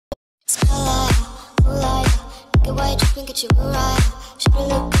white dripping, get you right. Should've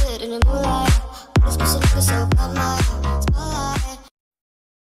looked good in the moonlight. This pussy looking so bad, my spotlight.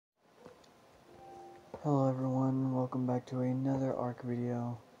 Hello everyone, welcome back to another ARC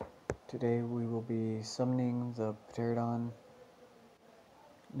video. Today we will be summoning the Pterodon.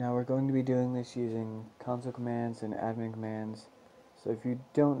 Now we're going to be doing this using console commands and admin commands. So if you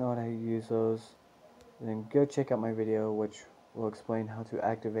don't know how to use those, then go check out my video which will explain how to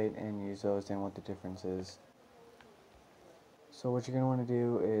activate and use those and what the difference is. So what you're going to want to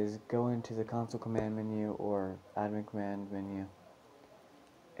do is go into the console command menu or admin command menu.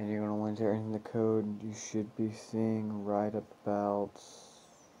 And you're going to want to enter in the code you should be seeing right about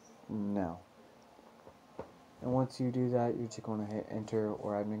now. And once you do that, you're just going to hit enter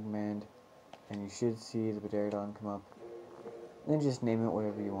or admin command, and you should see the Pterodon come up. Then just name it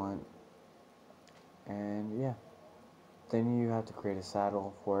whatever you want. And yeah, then you have to create a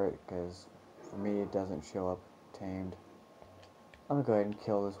saddle for it, because for me it doesn't show up tamed. I'm going to go ahead and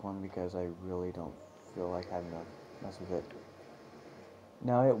kill this one because I really don't feel like having to mess with it.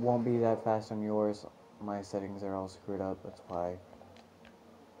 Now it won't be that fast on yours. My settings are all screwed up. That's why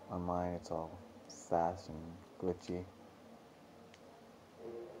on mine it's all fast and glitchy.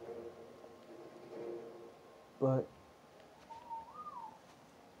 But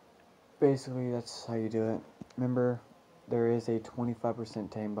basically that's how you do it. Remember, there is a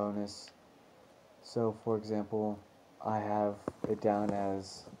 25% tame bonus. So for example, I have it down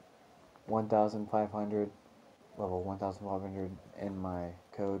as 1,500, level 1,500 in my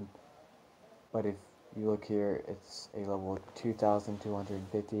code, but if you look here, it's a level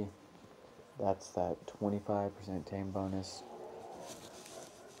 2,250. That's that 25% tame bonus.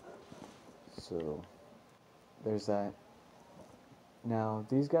 So there's that. Now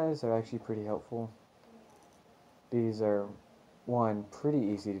these guys are actually pretty helpful. These are, one, pretty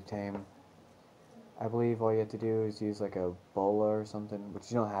easy to tame. I believe all you have to do is use like a bola or something,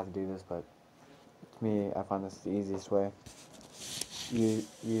 which you don't have to do this, but to me, I find this the easiest way. You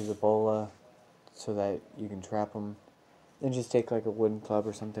use a bola so that you can trap them. Then just take like a wooden club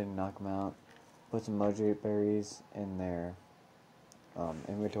or something and knock them out. Put some mojo berries in their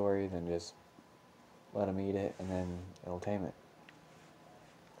inventory, then just let them eat it, and then it'll tame it.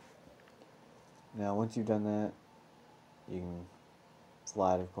 Now once you've done that, you can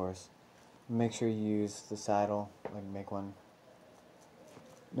slide, of course. Make sure you use the saddle, like make one.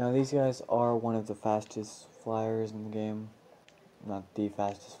 Now these guys are one of the fastest flyers in the game. Not the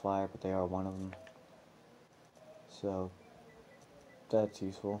fastest flyer, but they are one of them. So that's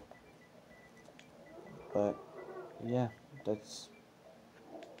useful. But yeah, that's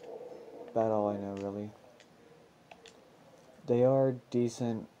about all I know really. They are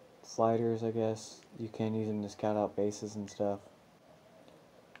decent sliders, I guess. You can use them to scout out bases and stuff.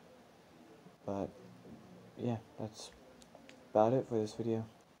 But yeah, that's about it for this video.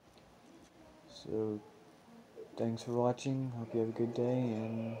 So thanks for watching, hope you have a good day,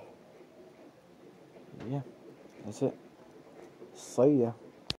 and yeah, that's it. See ya.